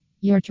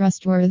Your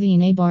trustworthy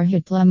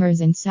neighborhood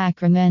plumbers in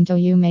Sacramento.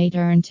 You may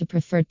turn to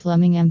Preferred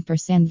Plumbing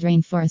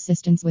 &Drain for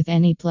assistance with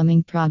any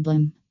plumbing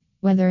problem.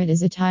 Whether it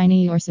is a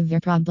tiny or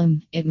severe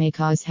problem, it may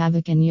cause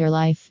havoc in your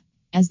life.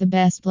 As the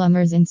best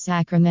plumbers in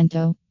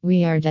Sacramento,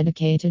 we are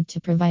dedicated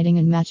to providing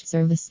unmatched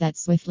service that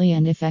swiftly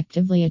and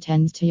effectively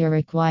attends to your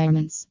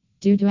requirements.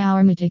 Due to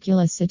our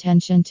meticulous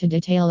attention to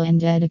detail and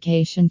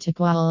dedication to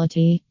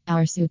quality,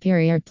 our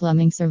superior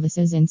plumbing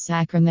services in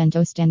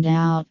Sacramento stand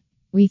out.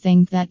 We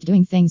think that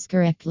doing things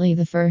correctly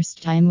the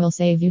first time will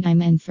save you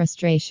time and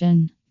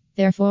frustration.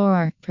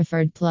 Therefore,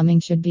 Preferred Plumbing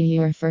should be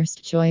your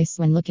first choice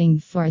when looking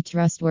for a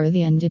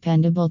trustworthy and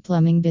dependable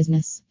plumbing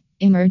business.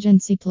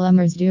 Emergency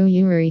plumbers. Do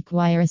you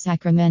require a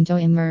Sacramento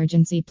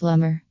emergency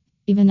plumber?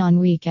 Even on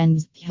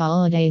weekends,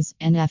 holidays,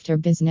 and after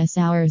business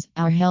hours,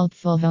 our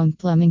helpful home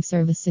plumbing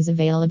service is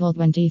available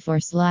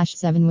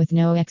 24/7 with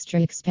no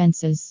extra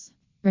expenses.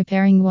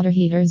 Repairing water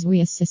heaters. We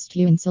assist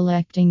you in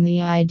selecting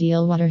the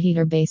ideal water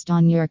heater based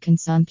on your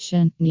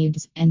consumption,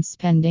 needs, and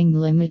spending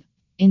limit.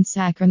 In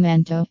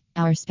Sacramento,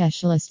 our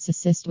specialists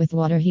assist with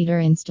water heater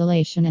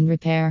installation and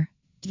repair.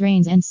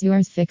 Drains and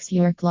sewers. Fix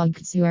your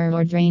clogged sewer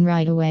or drain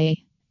right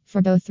away.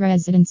 For both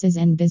residences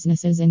and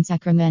businesses in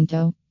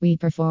Sacramento, we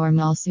perform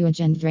all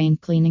sewage and drain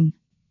cleaning.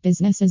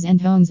 Businesses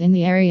and homes in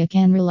the area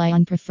can rely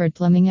on Preferred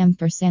Plumbing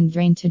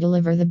 &Drain to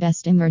deliver the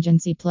best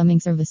emergency plumbing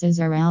services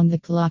around the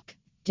clock.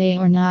 Day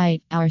or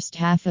night, our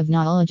staff of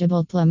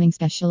knowledgeable plumbing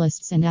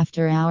specialists and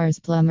after-hours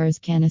plumbers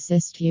can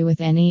assist you with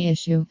any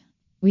issue.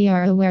 We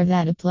are aware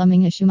that a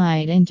plumbing issue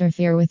might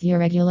interfere with your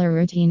regular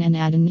routine and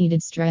add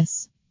unneeded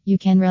stress. You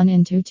can run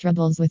into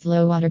troubles with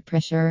low water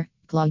pressure,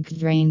 clogged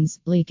drains,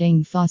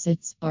 leaking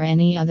faucets, or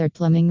any other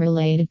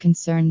plumbing-related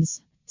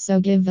concerns. So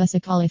give us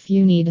a call if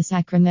you need a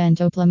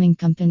Sacramento plumbing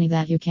company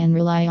that you can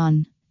rely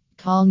on.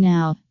 Call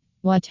now.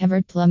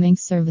 Whatever plumbing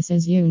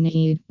services you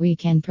need, we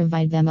can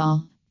provide them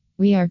all.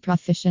 We are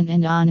proficient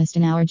and honest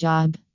in our job.